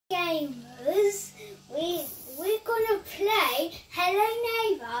neighbours. We're gonna play Hello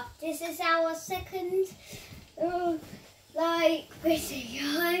Neighbour. This is our second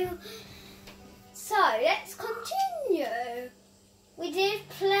video. So let's continue. We did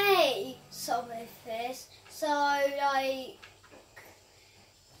play some of this. So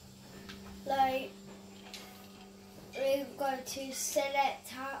we're going to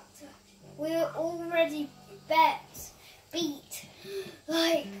select actor. We're already beat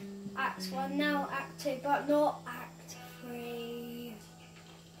Act 1, now Act 2, but not Act 3.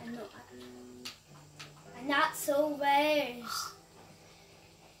 And not Act 4. And that's all there is.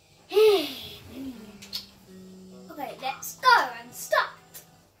 Okay, let's go and start.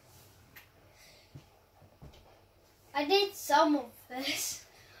 I did some of this,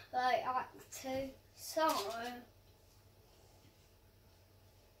 like Act 2, so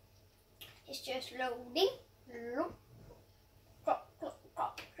it's just loading.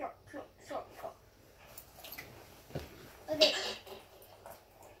 Okay.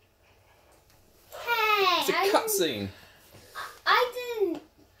 Hey, it's a cutscene. I didn't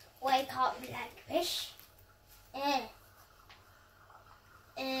wake up like this. Oh,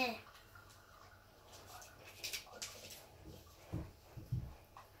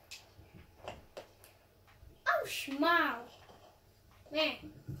 smile. Man.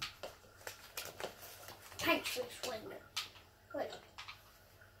 Thanks for this window. Wait.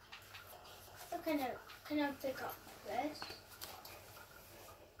 So can I pick up this?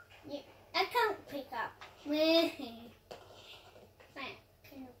 Yeah, I can't pick up. Man, can you pick up?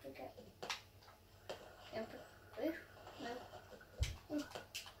 Can I pick up this? No.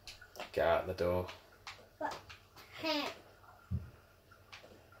 Get out the door. But,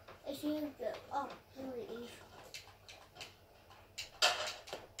 if you go up, please.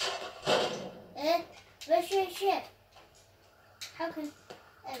 Where's your ship? How can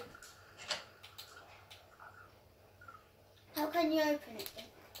you open it then?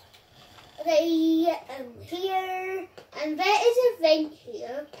 Okay, here, and there is a vent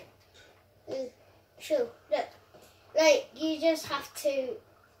here. Sure, look, you just have to.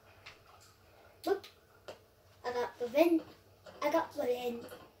 Whoop. I got the vent.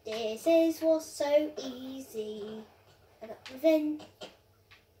 This was so easy. I got the vent.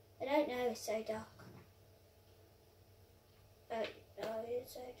 I don't know, it's so dark. Oh,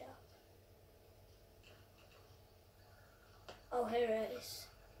 it's so dark. Oh, here it is.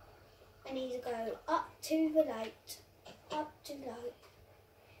 I need to go up to the light. Up to the light.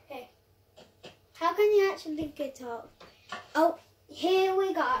 Okay. How can you actually get up? Oh, here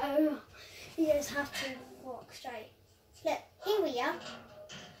we go. You just have to walk straight. Look, here we are.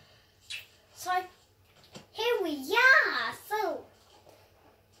 So, here we are. So,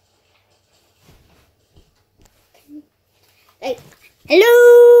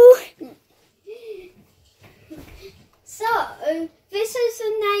 hello. So this is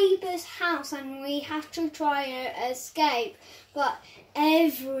the neighbour's house, and we have to try to escape, but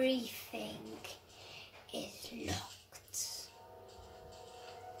everything is locked.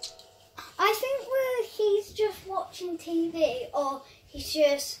 I think he's just watching TV, or he's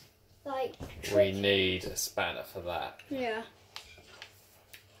just We need a spanner for that. Yeah.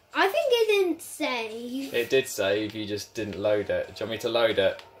 I think it didn't save. It did save, you just didn't load it. Do you want me to load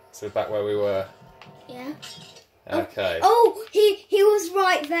it? So we're back where we were. Yeah. Okay. Oh, he was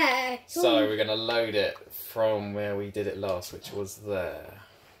right there. So we're going to load it from where we did it last, which was there.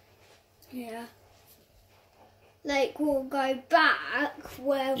 Yeah. We'll go back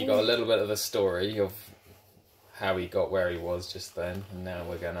where You got a little bit of the story of how he got where he was just then, and now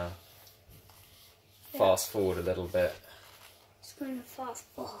we're going to fast forward a little bit. It's going to fast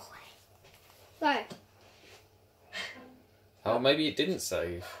forward. Go. Oh, maybe it didn't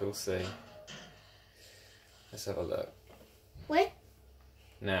save. We'll see. Let's have a look. Wait.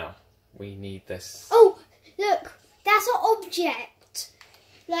 Now, we need this. Oh, look. That's an object.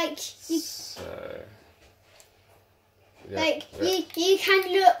 So... you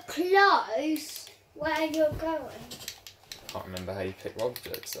can look close where you're going. Can't remember how you pick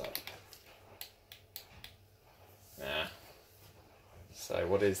objects up. Nah. So,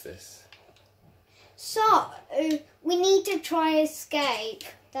 what is this? So, we need to try escape.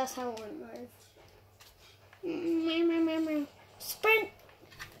 That's how we move. Sprint!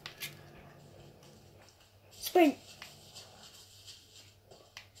 Sprint!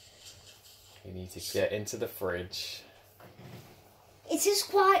 You need to get into the fridge. It is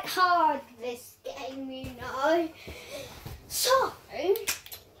quite hard, this game, you know. So, open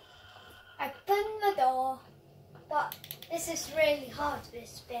the door. But this is really hard,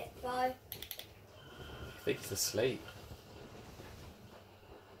 this bit, though. I think he's asleep.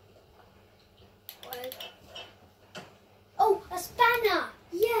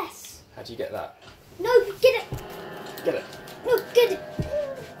 you get that? No, get it. Get it. No, get it.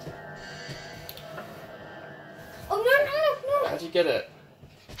 Oh, no. How'd you get it?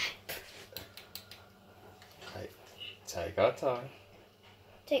 Right, take our time.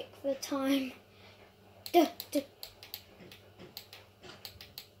 Take the time. Duh. Right,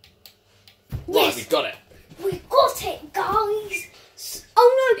 Yes, we got it. we got it, guys.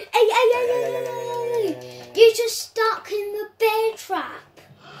 Oh no! Hey. You just stuck in the bear trap.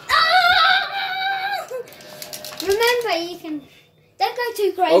 Ah! Remember, you can. Don't go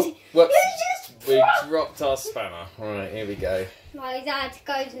too crazy. Oh, whoops. You just. We dropped our spanner. Alright, here we go. My dad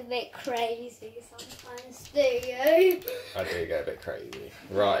goes a bit crazy sometimes, do you? I do go a bit crazy.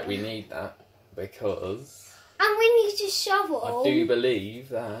 Right, we need that because And we need a shovel. I do believe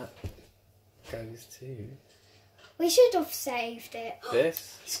that goes to We should have saved it.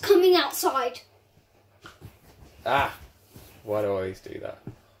 this. It's coming outside. Ah! Why do I always do that?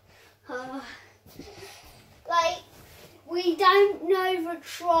 Like, we don't know the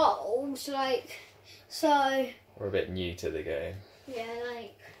trolls, so, We're a bit new to the game. yeah,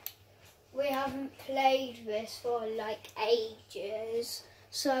 we haven't played this for, ages,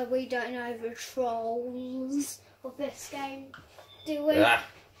 so we don't know the trolls of this game, do we? Ah!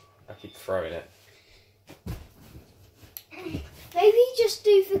 I keep throwing it. Maybe just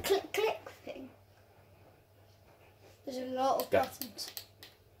do the click thing. There's a lot of Go. buttons.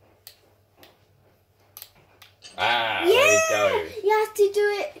 Ah! Yeah! There we go. You have to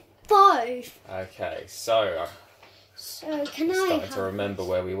do it both. Okay, so So can I'm I starting have to remember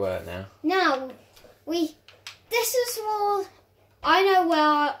where we were now. Now, this is all, I know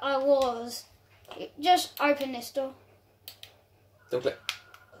where I was. Just open this door. Double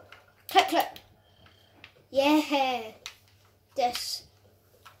click. Click. Yeah. This.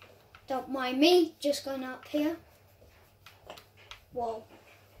 Don't mind me, just going up here. Whoa.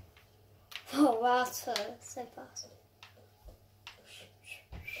 Oh, that's so fast.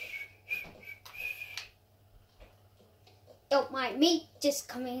 Don't mind me, just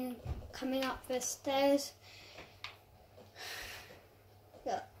coming up the stairs.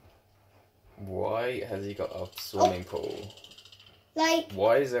 Look. Why has he got a swimming pool? Like,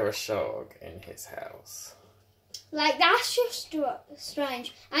 Why is there a shark in his house? that's just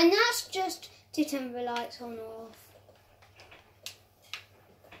strange. And that's just to turn the lights on or off.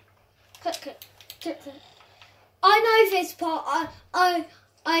 Click. I know this part. I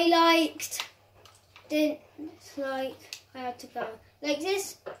liked. Didn't I had to go.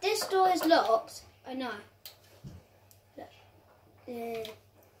 This door is locked. I know.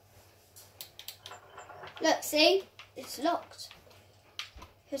 Look, see? It's locked.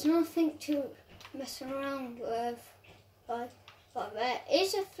 There's nothing to mess around with. But there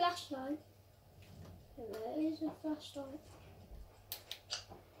is a flashlight.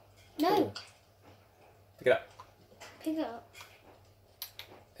 No, Cool. Pick it up. pick it up.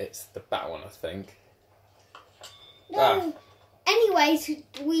 It's the bat one, I think. No. Ah. Anyways,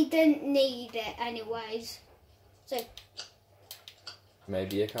 we didn't need it anyways. So,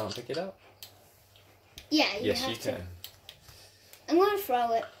 Maybe you can't pick it up? yeah, Yes, have you to. can. I'm going to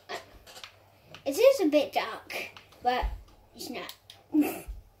throw it. It is a bit dark, but it's not.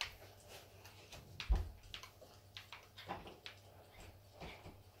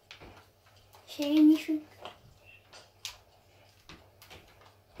 See anything?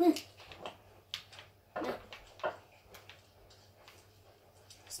 No.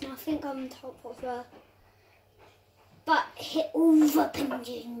 There's nothing on top of her. But hit all the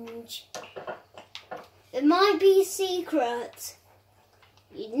pingings. There might be a secret.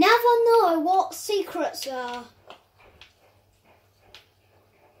 You never know what secrets are.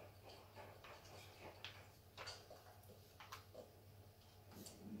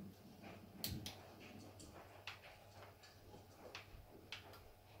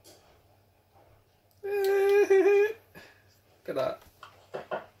 Look at that.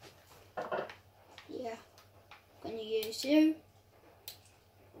 Yeah. Gonna use you.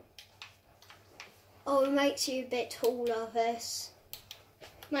 Oh, it makes you a bit taller, this.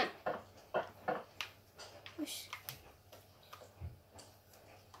 Come on. Push.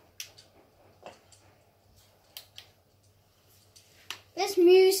 This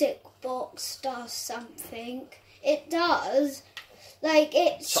music box does something. It does. Like,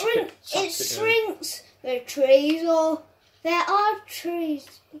 it shrinks the trees, or there are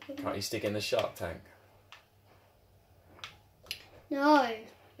trees. Can't you stick in the shark tank? No, it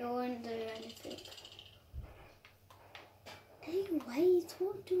won't do anything. Anyways,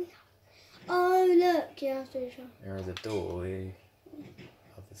 what do we have? Oh, look, you have to show. There is a door the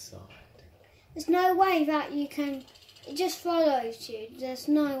other side. There's no way that you can It just follows you. There's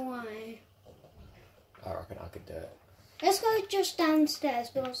no way. I reckon I could do it. Let's go just downstairs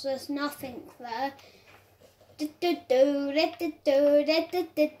because there's nothing there. And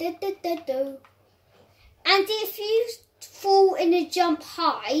if you fall in a jump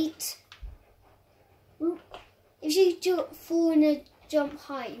height, fall in a jump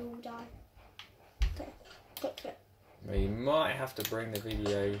height, you'll die. Okay, quick. We might have to bring the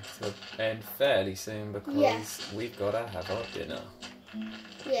video to an end fairly soon because we've got to have our dinner.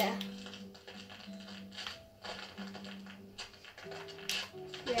 Yeah.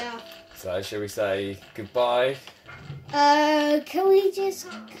 Yeah. So, shall we say goodbye? Can we just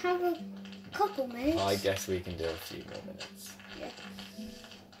have a couple minutes? I guess we can do a few more minutes. Yeah.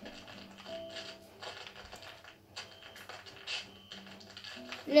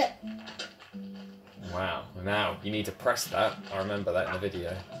 Look. Wow. Now, you need to press that. I remember that in the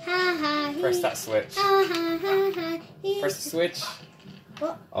video. Ha ha. Press that switch. Ha ha ha ha. Press the switch.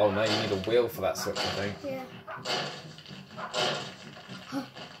 What? Oh no, you need a wheel for that switch, I think. Yeah.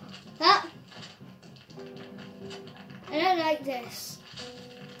 That. I don't like this.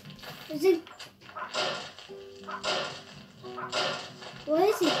 Is it? What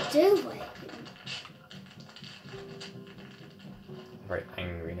is he doing? Very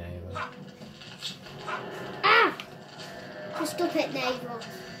angry neighbour. Ah! Just stop it, neighbour.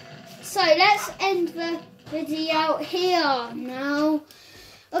 So let's end the video here now.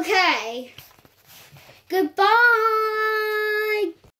 Okay. Goodbye.